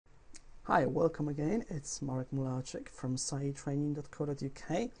Hi, welcome again. It's Marek Mularczyk from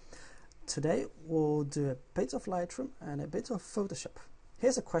scitraining.co.uk. Today we'll do a bit of Lightroom and a bit of Photoshop.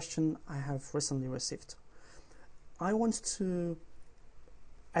 Here's a question I have recently received. I want to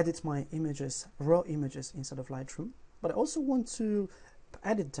edit my images, raw images inside of Lightroom, but I also want to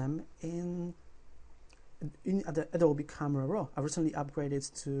edit them in Adobe Camera Raw. I recently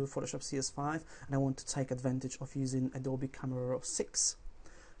upgraded to Photoshop CS5 and I want to take advantage of using Adobe Camera Raw 6.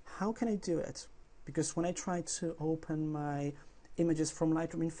 How can I do it? Because when I try to open my images from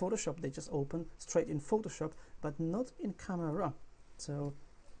Lightroom in Photoshop, they just open straight in Photoshop, but not in Camera Raw. So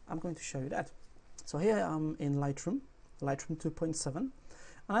I'm going to show you that. So here I'm in Lightroom 2.7, and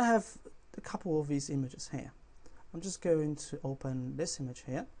I have a couple of these images here. I'm just going to open this image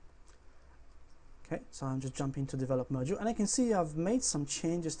here. Okay, so I'm just jumping to develop module, and I can see I've made some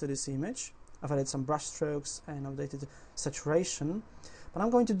changes to this image. I've added some brush strokes and updated saturation, but I'm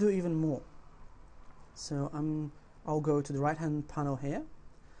going to do even more. So I'll go to the right hand panel here,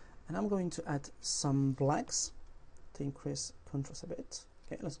 and I'm going to add some blacks to increase contrast a bit.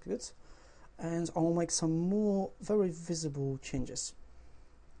 Okay, that's good. And I'll make some more very visible changes.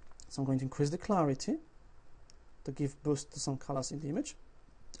 So I'm going to increase the clarity to give boost to some colors in the image,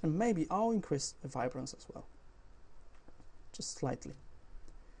 and maybe I'll increase the vibrance as well, just slightly.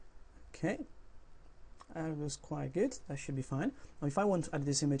 Okay, that was quite good. That should be fine. Now if I want to edit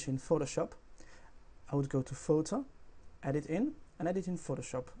this image in Photoshop, I would go to Photo, Edit in, and Edit in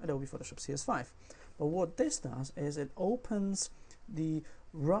Photoshop, Adobe Photoshop CS5. But what this does is it opens the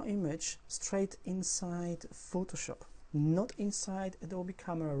raw image straight inside Photoshop, not inside Adobe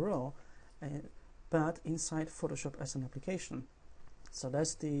Camera Raw, but inside Photoshop as an application. So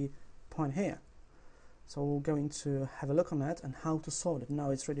that's the point here. So we're going to have a look on that and how to sort it.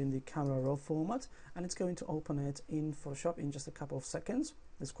 Now it's ready in the Camera Raw format, and it's going to open it in Photoshop in just a couple of seconds.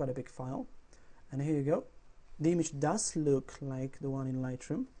 It's quite a big file. And here you go. The image does look like the one in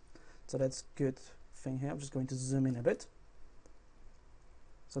Lightroom, so that's a good thing here. I'm just going to zoom in a bit.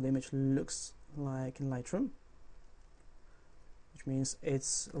 So the image looks like in Lightroom, which means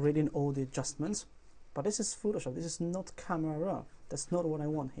it's reading all the adjustments. But this is Photoshop, this is not Camera Raw. That's not what I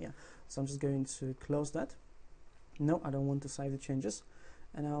want here. So I'm just going to close that. No, I don't want to save the changes.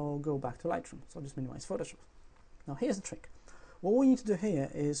 And I'll go back to Lightroom. So I'll just minimize Photoshop. Now here's the trick. What we need to do here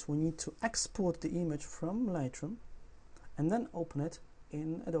is we need to export the image from Lightroom and then open it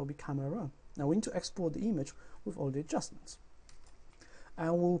in Adobe Camera Raw. Now we need to export the image with all the adjustments.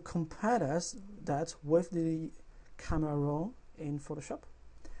 And we'll compare that with the Camera Raw in Photoshop.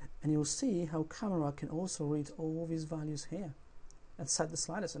 And you'll see how Camera can also read all these values here and set the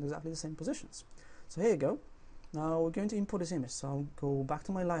sliders in exactly the same positions. So here you go. Now we're going to import this image. So I'll go back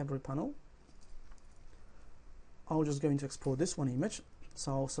to my library panel. I'll just going to export this one image.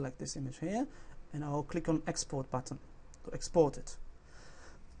 So I'll select this image here and I'll click on export button to export it.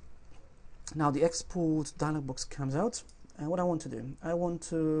 Now the export dialog box comes out, and what I want to do, I want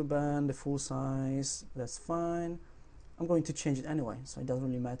to burn the full size. That's fine. I'm going to change it anyway, so it doesn't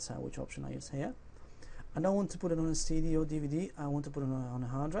really matter which option I use here. I don't want to put it on a CD or DVD, I want to put it on a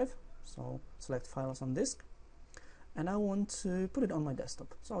hard drive. So select files on disk, and I want to put it on my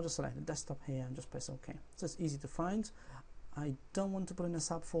desktop. So I'll just select the desktop here and just press OK. So it's easy to find. I don't want to put it in a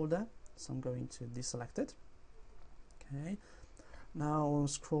subfolder, so I'm going to deselect it. Okay. Now I'll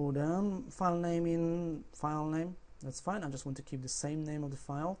scroll down, file name, that's fine. I just want to keep the same name of the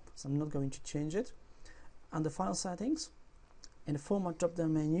file, so I'm not going to change it. Under file settings, in the format drop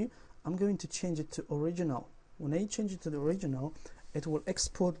down menu, I'm going to change it to original. When I change it to the original, it will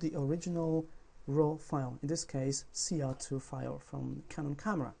export the original raw file, in this case CR2 file from Canon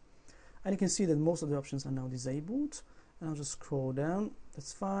camera. And you can see that most of the options are now disabled. And I'll just scroll down,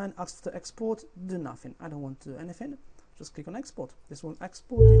 that's fine. Ask for the export, do nothing. I don't want to do anything, just click on export. This will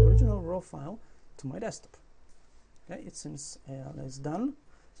export the original raw file to my desktop. Okay, it seems it's done.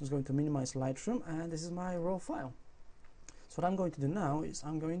 So I'm going to minimize Lightroom, and this is my raw file. So what I'm going to do now is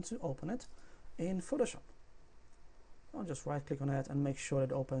I'm going to open it in Photoshop. I'll just right click on it and make sure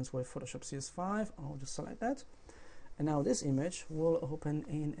it opens with Photoshop CS5. I'll just select that. And now this image will open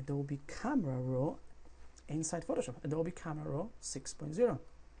in Adobe Camera Raw inside Photoshop, Adobe Camera Raw 6.0.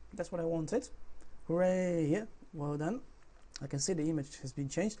 That's what I wanted. Hooray! Yeah, well done. I can see the image has been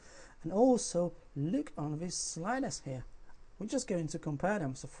changed. And also look on these sliders here. We're just going to compare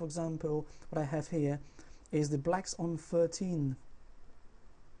them. So for example, what I have here is the blacks on 13.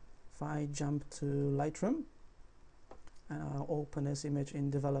 If I jump to Lightroom and I'll open this image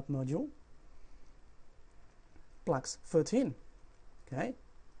in develop module, blacks 13. Okay,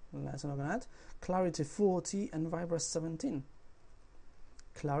 let's look at that. Clarity 40 and vibrance 17.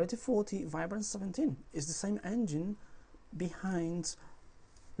 Clarity 40, Vibrance 17 is the same engine behind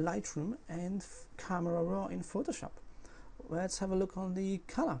Lightroom and Camera Raw in Photoshop. Let's have a look on the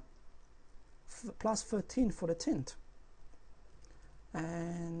color. Plus 13 for the tint.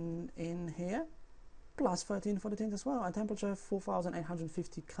 And in here, plus 13 for the tint as well. A temperature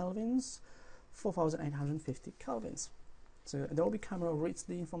 4850 kelvins, 4850 kelvins. So Adobe Camera reads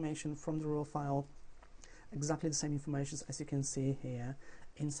the information from the raw file, exactly the same information as you can see here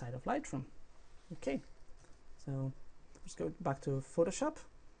inside of Lightroom. Okay, so let's go back to Photoshop,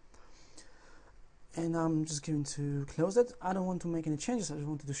 and I'm just going to close it. I don't want to make any changes, I just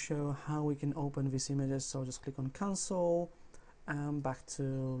wanted to show how we can open these images. So just click on Cancel and back to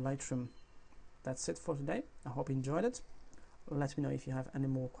Lightroom. That's it for today. I hope you enjoyed it. Let me know if you have any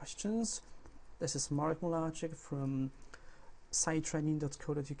more questions. This is Marek Mularczyk from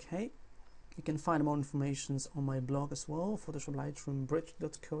sitetraining.co.uk. You can find more information on my blog as well, Photoshop Lightroom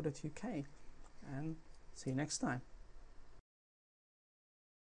bridge.co.uk, and see you next time.